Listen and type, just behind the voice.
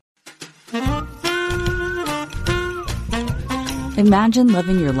Imagine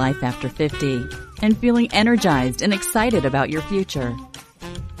living your life after 50 and feeling energized and excited about your future.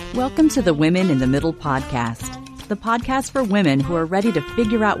 Welcome to the Women in the Middle podcast, the podcast for women who are ready to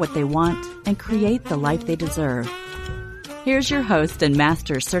figure out what they want and create the life they deserve. Here's your host and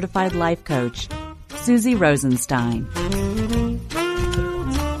master certified life coach, Susie Rosenstein.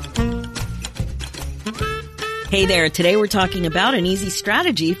 Hey there, today we're talking about an easy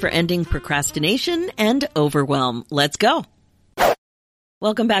strategy for ending procrastination and overwhelm. Let's go.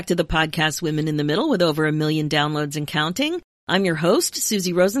 Welcome back to the podcast Women in the Middle with over 1 million downloads and counting. I'm your host,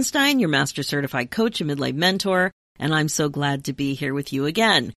 Susie Rosenstein, your master certified coach and midlife mentor, and I'm so glad to be here with you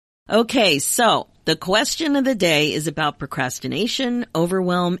again. Okay, so the question of the day is about procrastination,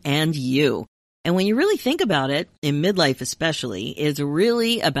 overwhelm, and you. And when you really think about it, in midlife especially, it's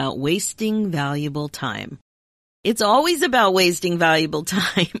really about wasting valuable time. It's always about wasting valuable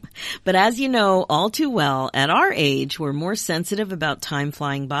time. But as you know all too well, at our age, we're more sensitive about time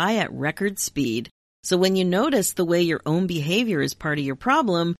flying by at record speed. So when you notice the way your own behavior is part of your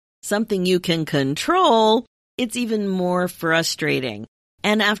problem, something you can control, it's even more frustrating.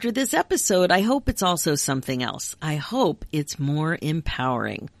 And after this episode, I hope it's also something else. I hope it's more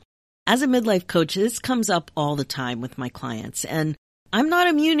empowering. As a midlife coach, this comes up all the time with my clients, and I'm not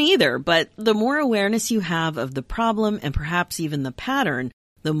immune either, but the more awareness you have of the problem and perhaps even the pattern,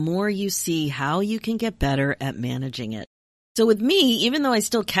 the more you see how you can get better at managing it. So with me, even though I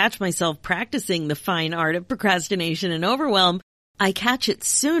still catch myself practicing the fine art of procrastination and overwhelm, I catch it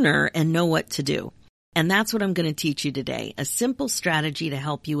sooner and know what to do. And that's what I'm going to teach you today, a simple strategy to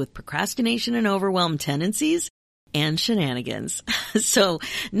help you with procrastination and overwhelm tendencies and shenanigans. So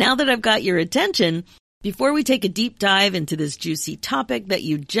now that I've got your attention, before we take a deep dive into this juicy topic that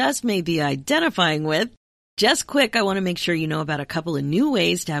you just may be identifying with, just quick, I want to make sure you know about a couple of new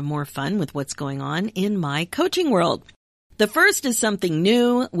ways to have more fun with what's going on in my coaching world. The first is something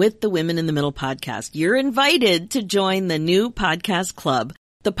new with the Women in the Middle podcast. You're invited to join the new podcast club.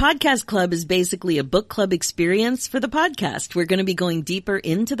 The podcast club is basically a book club experience for the podcast. We're going to be going deeper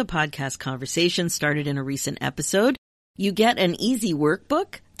into the podcast conversation started in a recent episode. You get an easy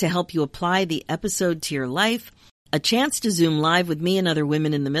workbook to help you apply the episode to your life, a chance to Zoom live with me and other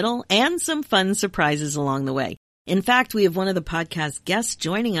women in the middle, and some fun surprises along the way. In fact, we have one of the podcast guests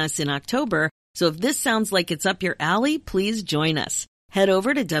joining us in October, so if this sounds like it's up your alley, please join us. Head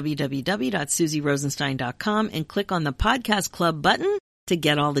over to www.susierosenstein.com and click on the Podcast Club button to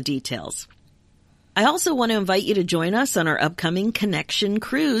get all the details. I also want to invite you to join us on our upcoming Connection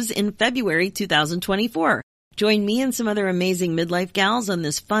Cruise in February 2024. Join me and some other amazing midlife gals on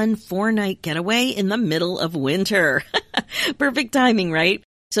this fun 4-night getaway in the middle of winter. Perfect timing, right?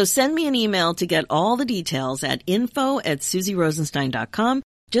 So send me an email to get all the details at info@susierosenstein.com.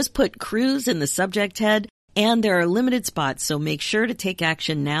 Just put cruise in the subject head, and there are limited spots, so make sure to take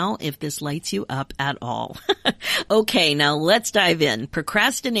action now if this lights you up at all. Okay, now let's dive in.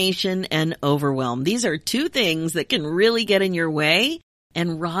 Procrastination and overwhelm. These are two things that can really get in your way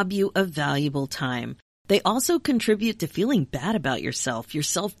and rob you of valuable time. They also contribute to feeling bad about yourself, your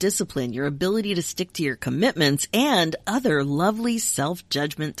self-discipline, your ability to stick to your commitments, and other lovely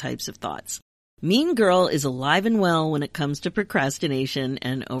self-judgment types of thoughts. Mean Girl is alive and well when it comes to procrastination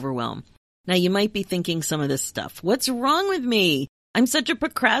and overwhelm. Now, you might be thinking some of this stuff. What's wrong with me? I'm such a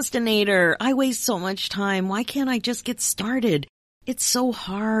procrastinator. I waste so much time. Why can't I just get started? It's so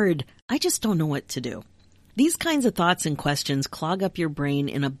hard. I just don't know what to do. These kinds of thoughts and questions clog up your brain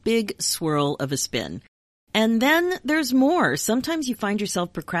in a big swirl of a spin. And then there's more. Sometimes you find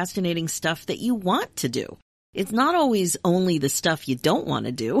yourself procrastinating stuff that you want to do. It's not always only the stuff you don't want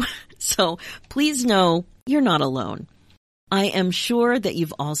to do. So please know you're not alone. I am sure that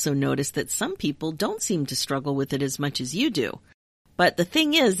you've also noticed that some people don't seem to struggle with it as much as you do. But the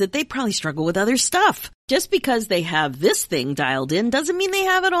thing is that they probably struggle with other stuff. Just because they have this thing dialed in doesn't mean they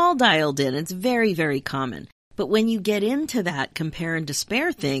have it all dialed in. It's very, very common. But when you get into that compare and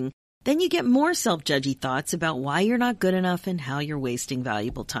despair thing, then you get more self-judgy thoughts about why you're not good enough and how you're wasting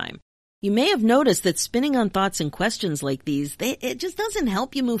valuable time. You may have noticed that spinning on thoughts and questions like these, it just doesn't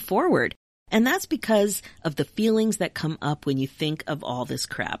help you move forward. And that's because of the feelings that come up when you think of all this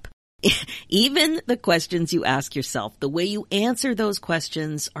crap. Even the questions you ask yourself, the way you answer those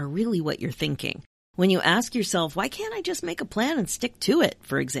questions are really what you're thinking. When you ask yourself, why can't I just make a plan and stick to it,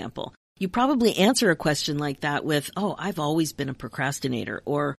 for example? You probably answer a question like that with, oh, I've always been a procrastinator,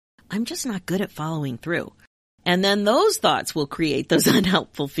 or I'm just not good at following through. And then those thoughts will create those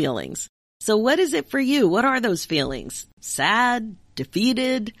unhelpful feelings. So what is it for you? What are those feelings? Sad,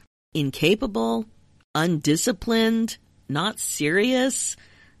 defeated, incapable, undisciplined, not serious,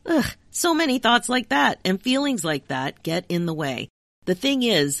 So many thoughts like that and feelings like that get in the way. The thing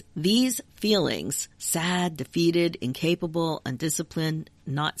is, these feelings, sad, defeated, incapable, undisciplined,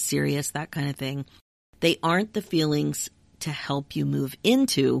 not serious, that kind of thing, they aren't the feelings to help you move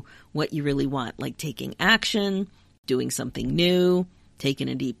into what you really want, like taking action, doing something new, taking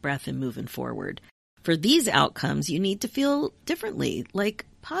a deep breath and moving forward. For these outcomes, you need to feel differently, like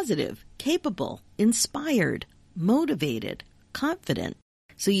positive, capable, inspired, motivated, confident.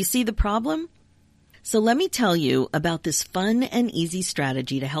 So you see the problem? So let me tell you about this fun and easy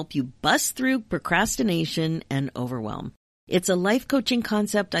strategy to help you bust through procrastination and overwhelm. It's a life coaching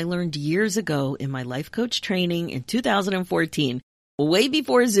concept I learned years ago in my life coach training in 2014, way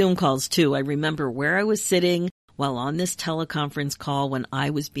before Zoom calls too. I remember where I was sitting while on this teleconference call when I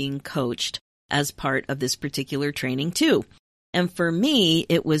was being coached as part of this particular training too. And for me,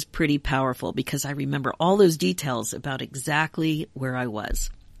 it was pretty powerful because I remember all those details about exactly where I was.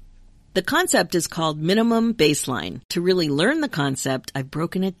 The concept is called minimum baseline. To really learn the concept, I've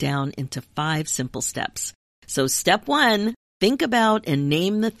broken it down into 5 simple steps. So step 1, think about and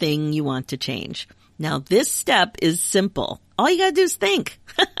name the thing you want to change. Now this step is simple. All you gotta do is think.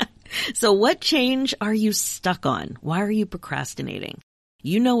 So what change are you stuck on? Why are you procrastinating?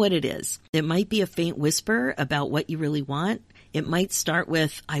 You know what it is. It might be a faint whisper about what you really want. It might start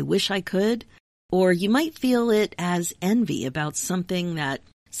with, I wish I could. Or you might feel it as envy about something that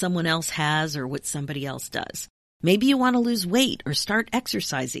someone else has or what somebody else does. Maybe you want to lose weight or start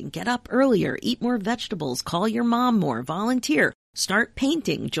exercising, get up earlier, eat more vegetables, call your mom more, volunteer, start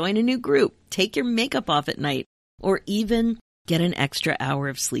painting, join a new group, take your makeup off at night, or even get an extra hour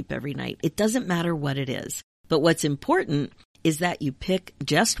of sleep every night. It doesn't matter what it is. But what's important is that you pick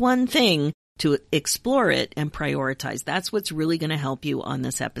just one thing to explore it and prioritize. That's what's really going to help you on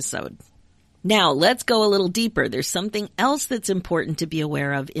this episode. Now, let's go a little deeper. There's something else that's important to be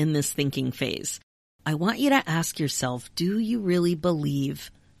aware of in this thinking phase. I want you to ask yourself, do you really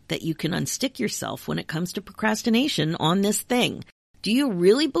believe that you can unstick yourself when it comes to procrastination on this thing? Do you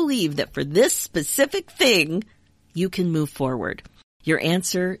really believe that for this specific thing, you can move forward? Your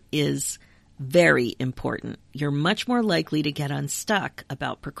answer is very important. You're much more likely to get unstuck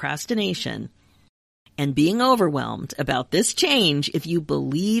about procrastination and being overwhelmed about this change if you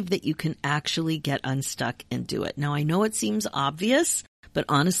believe that you can actually get unstuck and do it. Now, I know it seems obvious, but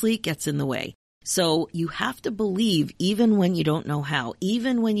honestly, it gets in the way. So you have to believe even when you don't know how,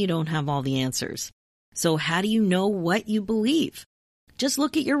 even when you don't have all the answers. So how do you know what you believe? Just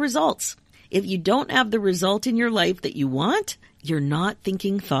look at your results. If you don't have the result in your life that you want, you're not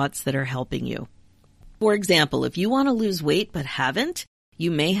thinking thoughts that are helping you. For example, if you want to lose weight but haven't,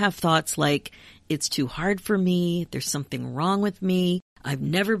 you may have thoughts like, it's too hard for me, there's something wrong with me, I've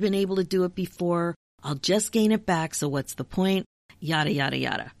never been able to do it before, I'll just gain it back, so what's the point? Yada, yada,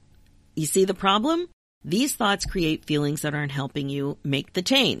 yada. You see the problem? These thoughts create feelings that aren't helping you make the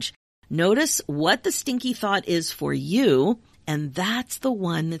change. Notice what the stinky thought is for you, and that's the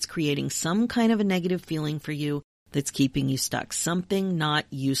one that's creating some kind of a negative feeling for you that's keeping you stuck, something not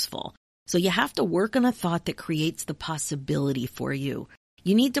useful. So you have to work on a thought that creates the possibility for you.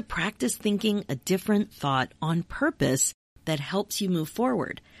 You need to practice thinking a different thought on purpose that helps you move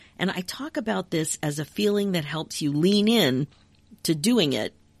forward. And I talk about this as a feeling that helps you lean in to doing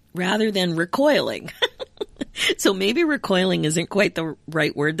it rather than recoiling. So maybe recoiling isn't quite the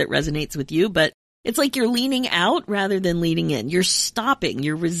right word that resonates with you, but it's like you're leaning out rather than leaning in. You're stopping,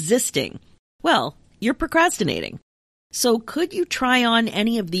 you're resisting. Well, you're procrastinating. So could you try on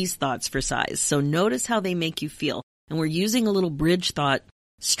any of these thoughts for size? So notice how they make you feel. And we're using a little bridge thought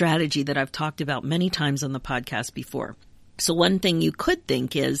strategy that I've talked about many times on the podcast before. So one thing you could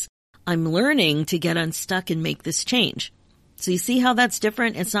think is, I'm learning to get unstuck and make this change. So you see how that's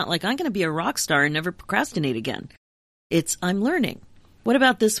different? It's not like I'm going to be a rock star and never procrastinate again. It's I'm learning. What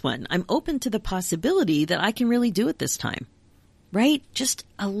about this one? I'm open to the possibility that I can really do it this time. Right? Just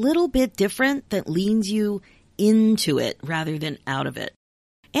a little bit different that leans you into it rather than out of it.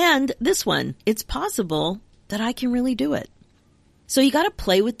 And this one, it's possible that I can really do it. So you got to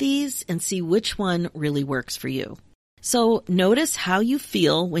play with these and see which one really works for you. So notice how you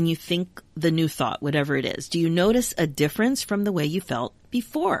feel when you think the new thought, whatever it is. Do you notice a difference from the way you felt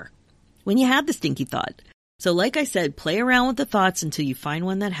before when you had the stinky thought? So like I said, play around with the thoughts until you find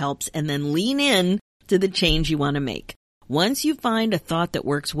one that helps and then lean in to the change you want to make. Once you find a thought that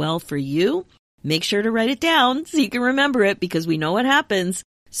works well for you, make sure to write it down so you can remember it because we know what happens.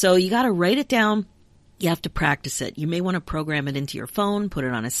 So you got to write it down. You have to practice it. You may want to program it into your phone, put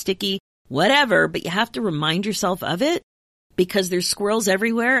it on a sticky, whatever, but you have to remind yourself of it because there's squirrels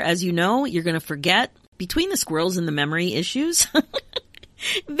everywhere. As you know, you're going to forget. Between the squirrels and the memory issues,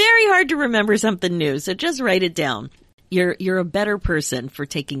 Very hard to remember something new, so just write it down. You're a better person for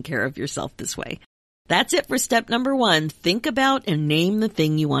taking care of yourself this way. That's it for step number 1. Think about and name the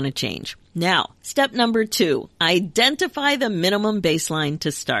thing you want to change. Now, step number 2, identify the minimum baseline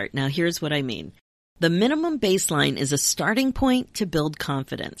to start. Now, here's what I mean. The minimum baseline is a starting point to build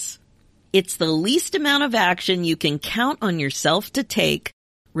confidence. It's the least amount of action you can count on yourself to take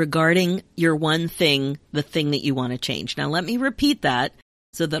regarding your one thing, the thing that you want to change. Now, let me repeat that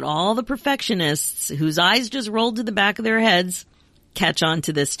so that all the perfectionists whose eyes just rolled to the back of their heads catch on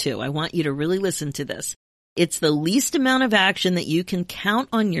to this too. I want you to really listen to this. It's the least amount of action that you can count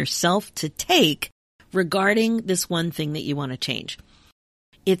on yourself to take regarding this one thing that you want to change.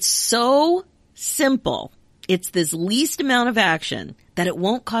 It's so simple. It's this least amount of action that it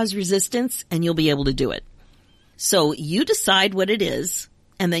won't cause resistance and you'll be able to do it. So you decide what it is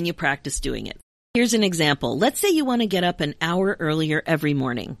and then you practice doing it. Here's an example. Let's say you want to get up an hour earlier every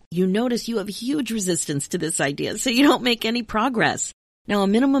morning. You notice you have huge resistance to this idea, so you don't make any progress. Now, a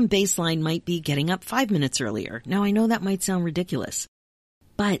minimum baseline might be getting up 5 minutes earlier. Now, I know that might sound ridiculous,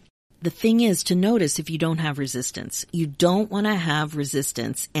 but the thing is to notice if you don't have resistance. You don't want to have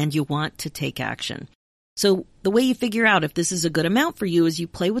resistance and you want to take action. So the way you figure out if this is a good amount for you is you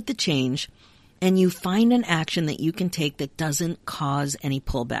play with the change and you find an action that you can take that doesn't cause any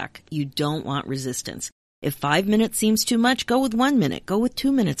pullback. You don't want resistance. If 5 minutes seems too much, go with 1 minute. Go with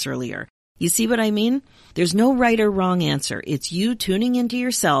 2 minutes earlier. You see what I mean? There's no right or wrong answer. It's you tuning into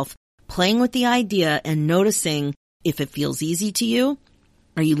yourself, playing with the idea and noticing if it feels easy to you.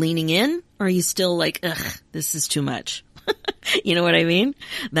 Are you leaning in or are you still like, ugh, this is too much? You know what I mean?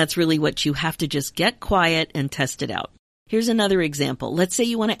 That's really what you have to just get quiet and test it out. Here's another example. Let's say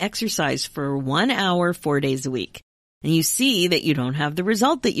you want to exercise for 1 hour, 4 days a week, and you see that you don't have the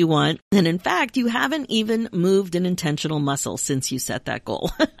result that you want. And in fact, you haven't even moved an intentional muscle since you set that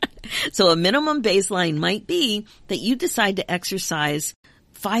goal. So a minimum baseline might be that you decide to exercise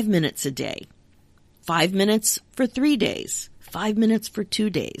 5 minutes a day, 5 minutes for 3 days, 5 minutes for 2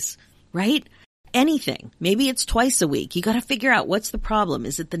 days, right? Anything. Maybe it's twice a week. You got to figure out what's the problem.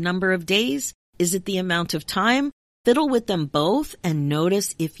 Is it the number of days? Is it the amount of time? Fiddle with them both and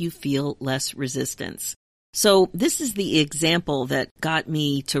notice if you feel less resistance. So this is the example that got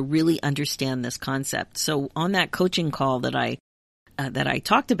me to really understand this concept. So on that coaching call that I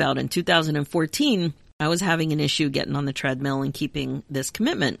talked about in 2014, I was having an issue getting on the treadmill and keeping this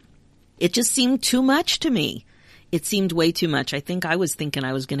commitment. It just seemed too much to me. It seemed way too much. I think I was thinking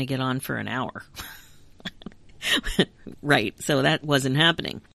I was going to get on for an hour. Right. So that wasn't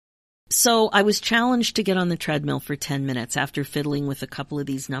happening. So I was challenged to get on the treadmill for 10 minutes after fiddling with a couple of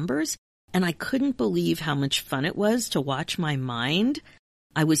these numbers, and I couldn't believe how much fun it was to watch my mind.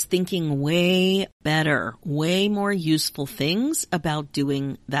 I was thinking way better, way more useful things about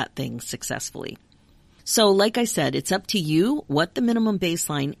doing that thing successfully. So like I said, it's up to you what the minimum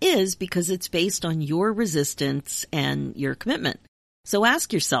baseline is because it's based on your resistance and your commitment. So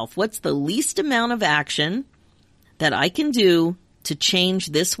ask yourself, what's the least amount of action that I can do to change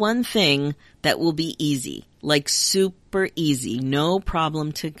this one thing that will be easy, like super easy, no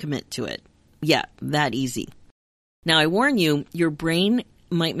problem to commit to it. Yeah, that easy. Now, I warn you, your brain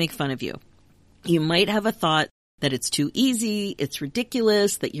might make fun of you. You might have a thought that it's too easy, it's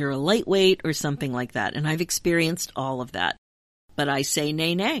ridiculous, that you're a lightweight or something like that. And I've experienced all of that. But I say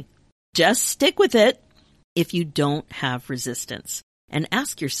nay, nay. Just stick with it if you don't have resistance. And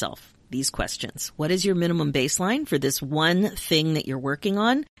ask yourself these questions. What is your minimum baseline for this one thing that you're working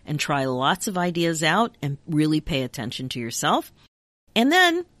on? And try lots of ideas out and really pay attention to yourself. And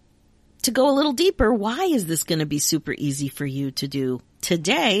then to go a little deeper, why is this going to be super easy for you to do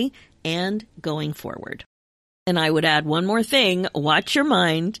today and going forward? And I would add one more thing, watch your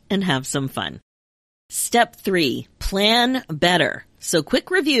mind and have some fun. Step 3, plan better. So quick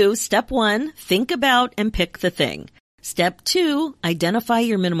review. Step 1, think about and pick the thing. Step 2, identify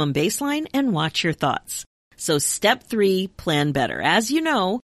your minimum baseline and watch your thoughts. So step 3, plan better. As you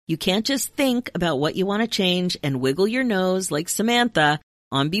know, you can't just think about what you want to change and wiggle your nose like Samantha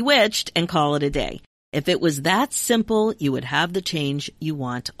on Bewitched and call it a day. If it was that simple, you would have the change you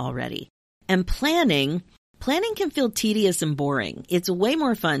want already. And planning can feel tedious and boring. It's way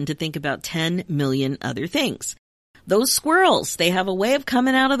more fun to think about 10 million other things. Those squirrels, they have a way of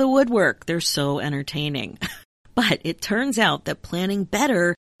coming out of the woodwork. They're so entertaining. But it turns out that planning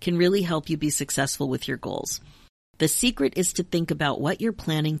better can really help you be successful with your goals. The secret is to think about what you're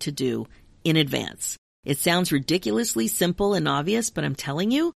planning to do in advance. It sounds ridiculously simple and obvious, but I'm telling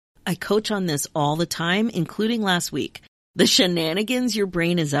you, I coach on this all the time, including last week. The shenanigans your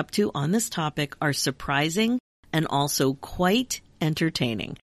brain is up to on this topic are surprising and also quite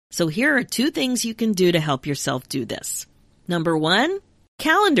entertaining. So here are 2 things you can do to help yourself do this. Number 1,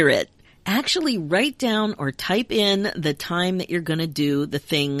 calendar it. Actually write down or type in the time that you're going to do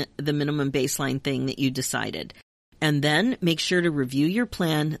the minimum baseline thing that you decided. And then make sure to review your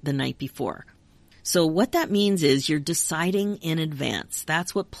plan the night before. So what that means is you're deciding in advance.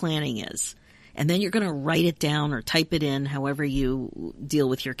 That's what planning is. And then you're going to write it down or type it in, however you deal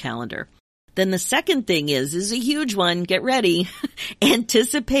with your calendar. Then the second thing is a huge one. Get ready.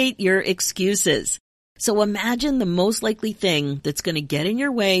 Anticipate your excuses. So imagine the most likely thing that's going to get in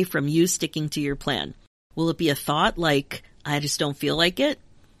your way from you sticking to your plan. Will it be a thought like, I just don't feel like it?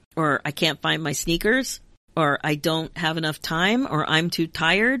 Or I can't find my sneakers? Or I don't have enough time? Or I'm too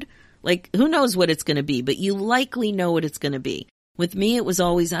tired? Like, who knows what it's going to be, but you likely know what it's going to be. With me, it was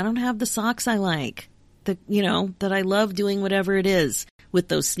always, I don't have the socks I like. That I love doing whatever it is with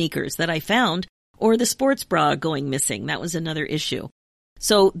those sneakers that I found. Or the sports bra going missing. That was another issue.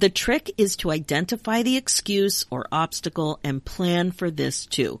 So the trick is to identify the excuse or obstacle and plan for this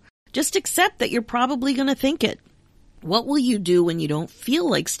too. Just accept that you're probably going to think it. What will you do when you don't feel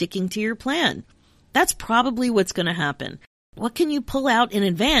like sticking to your plan? That's probably what's going to happen. What can you pull out in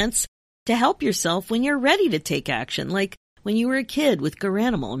advance to help yourself when you're ready to take action? Like when you were a kid with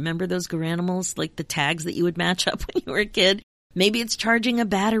Garanimals. Remember those Garanimals, like the tags that you would match up when you were a kid? Maybe it's charging a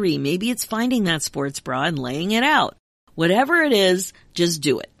battery. Maybe it's finding that sports bra and laying it out. Whatever it is, just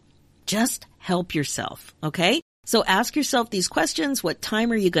do it. Just help yourself, okay? So ask yourself these questions. What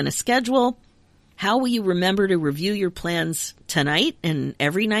time are you going to schedule? How will you remember to review your plans tonight and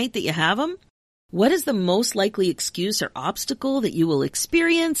every night that you have them? What is the most likely excuse or obstacle that you will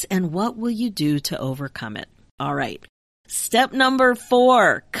experience, and what will you do to overcome it? All right. Step number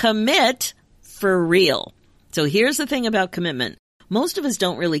 4, commit for real. So here's the thing about commitment. Most of us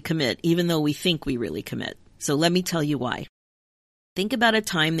don't really commit, even though we think we really commit. So let me tell you why. Think about a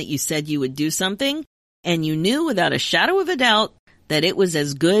time that you said you would do something, and you knew without a shadow of a doubt that it was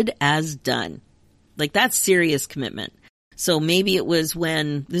as good as done. Like, that's serious commitment. So maybe it was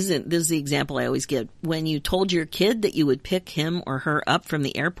when, this is the example I always give, when you told your kid that you would pick him or her up from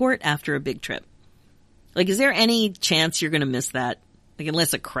the airport after a big trip. Like, is there any chance you're going to miss that? Like,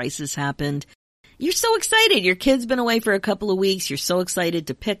 unless a crisis happened. You're so excited. Your kid's been away for a couple of weeks. You're so excited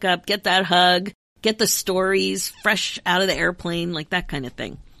to pick up, get that hug, get the stories fresh out of the airplane, like that kind of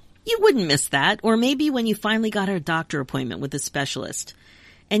thing. You wouldn't miss that. Or maybe when you finally got a doctor appointment with a specialist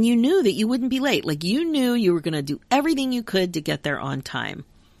and you knew that you wouldn't be late. Like, you knew you were going to do everything you could to get there on time.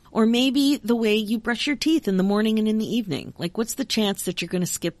 Or maybe the way you brush your teeth in the morning and in the evening. Like, what's the chance that you're going to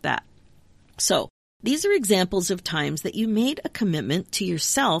skip that? So these are examples of times that you made a commitment to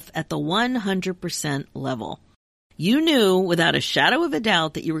yourself at the 100% level. You knew without a shadow of a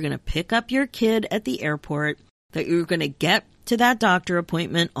doubt that you were going to pick up your kid at the airport, that you were going to get to that doctor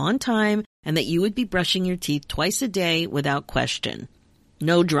appointment on time, and that you would be brushing your teeth twice a day without question.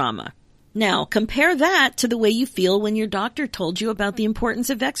 No drama. Now, compare that to the way you feel when your doctor told you about the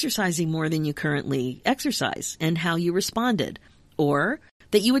importance of exercising more than you currently exercise and how you responded. Or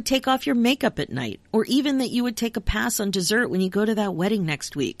that you would take off your makeup at night, or even that you would take a pass on dessert when you go to that wedding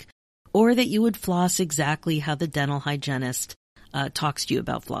next week. Or that you would floss exactly how the dental hygienist talks to you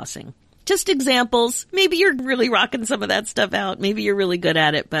about flossing. Just examples. Maybe you're really rocking some of that stuff out. Maybe you're really good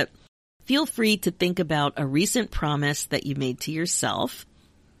at it, but feel free to think about a recent promise that you made to yourself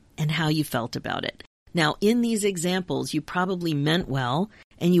and how you felt about it. Now, in these examples, you probably meant well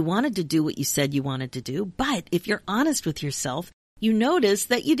and you wanted to do what you said you wanted to do, but if you're honest with yourself, you notice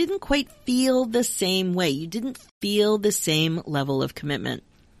that you didn't quite feel the same way. You didn't feel the same level of commitment.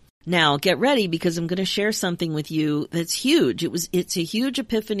 Now, get ready because I'm going to share something with you that's huge. It's a huge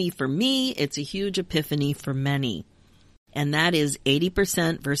epiphany for me. It's a huge epiphany for many. And that is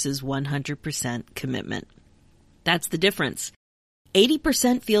 80% versus 100% commitment. That's the difference.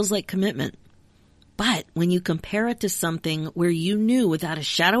 80% feels like commitment. But when you compare it to something where you knew without a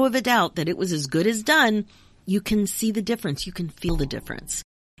shadow of a doubt that it was as good as done, you can see the difference. You can feel the difference.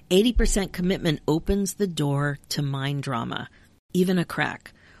 80% commitment opens the door to mind drama, even a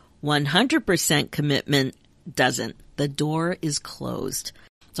crack. 100% commitment doesn't. The door is closed.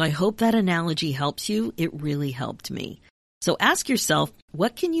 So I hope that analogy helps you. It really helped me. So ask yourself,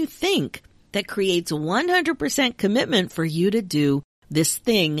 what can you think that creates 100% commitment for you to do this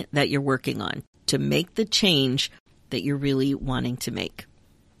thing that you're working on, to make the change that you're really wanting to make?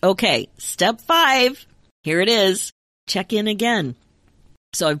 Okay, step 5. Here it is. Check in again.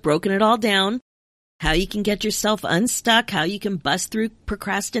 So I've broken it all down. How you can get yourself unstuck, how you can bust through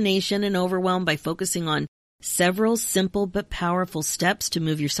procrastination and overwhelm by focusing on several simple but powerful steps to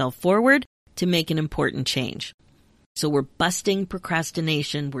move yourself forward to make an important change. So we're busting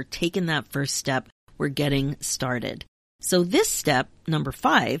procrastination. We're taking that first step. We're getting started. So this step, number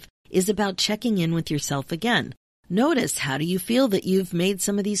 5, is about checking in with yourself again. Notice, how do you feel that you've made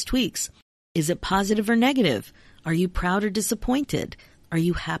some of these tweaks? Is it positive or negative? Are you proud or disappointed? Are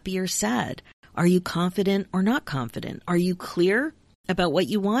you happy or sad? Are you confident or not confident? Are you clear about what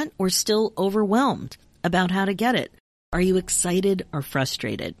you want or still overwhelmed about how to get it? Are you excited or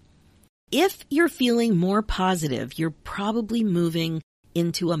frustrated? If you're feeling more positive, you're probably moving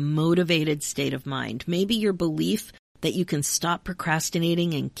into a motivated state of mind. Maybe your belief that you can stop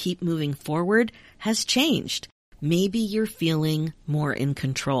procrastinating and keep moving forward has changed. Maybe you're feeling more in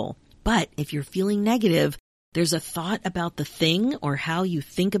control. But if you're feeling negative, there's a thought about the thing or how you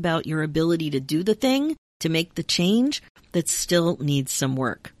think about your ability to do the thing, to make the change, that still needs some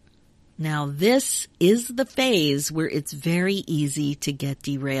work. Now, this is the phase where it's very easy to get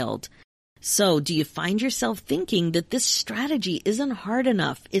derailed. So, do you find yourself thinking that this strategy isn't hard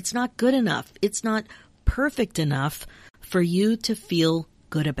enough, it's not good enough, it's not perfect enough for you to feel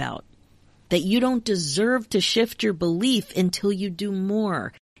good about? That you don't deserve to shift your belief until you do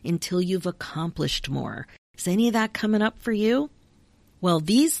more, until you've accomplished more? Is any of that coming up for you? Well,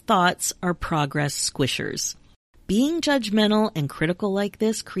 these thoughts are progress squishers. Being judgmental and critical like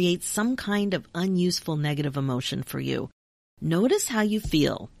this creates some kind of unuseful negative emotion for you. Notice how you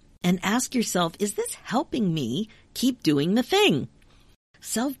feel and ask yourself, is this helping me keep doing the thing?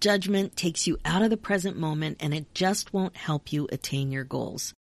 Self-judgment takes you out of the present moment and it just won't help you attain your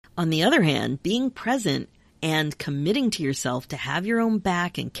goals. On the other hand, being present and committing to yourself to have your own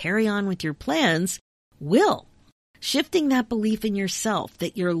back and carry on with your plans will. Shifting that belief in yourself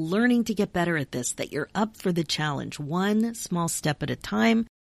that you're learning to get better at this, that you're up for the challenge, one small step at a time,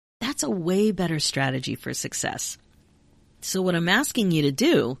 that's a way better strategy for success. So what I'm asking you to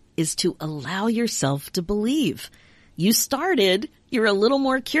do is to allow yourself to believe. You started, you're a little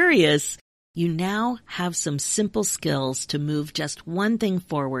more curious. You now have some simple skills to move just one thing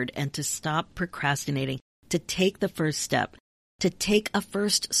forward and to stop procrastinating, to take the first step, to take a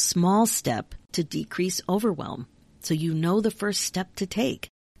first small step to decrease overwhelm. So you know the first step to take,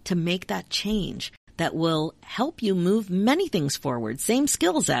 to make that change that will help you move many things forward. Same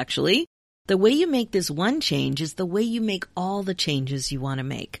skills, actually. The way you make this one change is the way you make all the changes you want to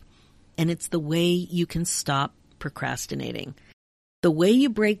make. And it's the way you can stop procrastinating. The way you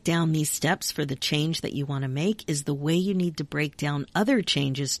break down these steps for the change that you want to make is the way you need to break down other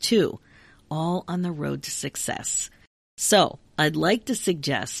changes too, all on the road to success. So, I'd like to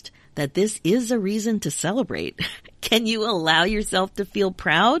suggest that this is a reason to celebrate. Can you allow yourself to feel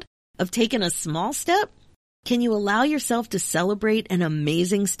proud of taking a small step? Can you allow yourself to celebrate an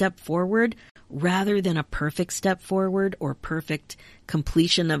amazing step forward rather than a perfect step forward or perfect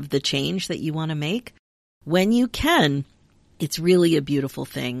completion of the change that you want to make? When you can, it's really a beautiful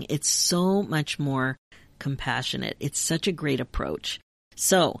thing. It's so much more compassionate. It's such a great approach.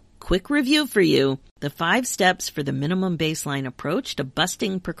 So, quick review for you. The 5 steps for the minimum baseline approach to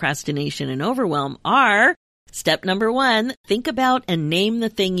busting procrastination and overwhelm are: step number 1, think about and name the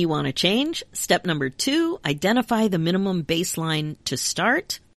thing you want to change. Step number 2, identify the minimum baseline to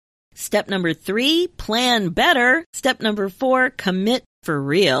start. Step number 3, plan better. Step number 4, commit for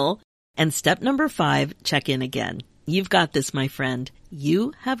real. And step number 5, check in again. You've got this, my friend.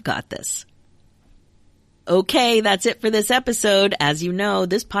 You have got this. Okay, that's it for this episode. As you know,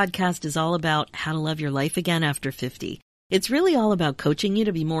 this podcast is all about how to love your life again after 50. It's really all about coaching you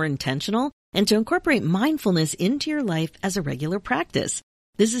to be more intentional and to incorporate mindfulness into your life as a regular practice.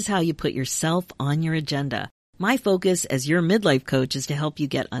 This is how you put yourself on your agenda. My focus as your midlife coach is to help you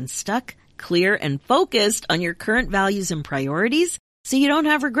get unstuck, clear, and focused on your current values and priorities so you don't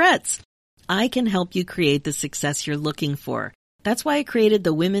have regrets. I can help you create the success you're looking for. That's why I created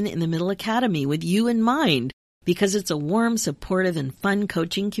the Women in the Middle Academy with you in mind, because it's a warm, supportive, and fun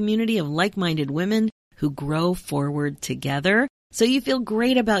coaching community of like-minded women who grow forward together, so you feel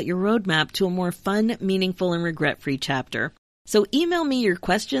great about your roadmap to a more fun, meaningful, and regret-free chapter. So email me your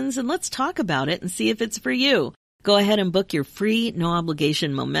questions and let's talk about it and see if it's for you. Go ahead and book your free,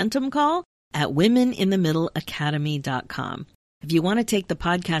 no-obligation momentum call at womeninthemiddleacademy.com. If you want to take the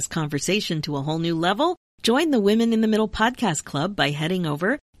podcast conversation to a whole new level, join the Women in the Middle Podcast Club by heading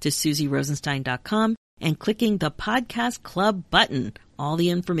over to SusieRosenstein.com and clicking the Podcast Club button. All the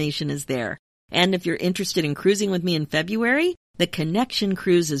information is there. And if you're interested in cruising with me in February, the Connection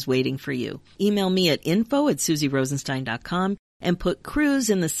Cruise is waiting for you. Email me at info@SusieRosenstein.com and put cruise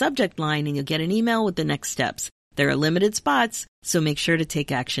in the subject line and you'll get an email with the next steps. There are limited spots, so make sure to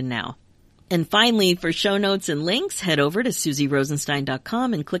take action now. And finally, for show notes and links, head over to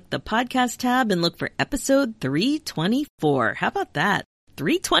SusieRosenstein.com and click the podcast tab and look for episode 324. How about that?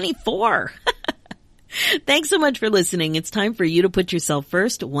 324. Thanks so much for listening. It's time for you to put yourself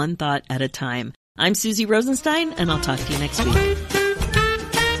first, one thought at a time. I'm Susie Rosenstein, and I'll talk to you next week.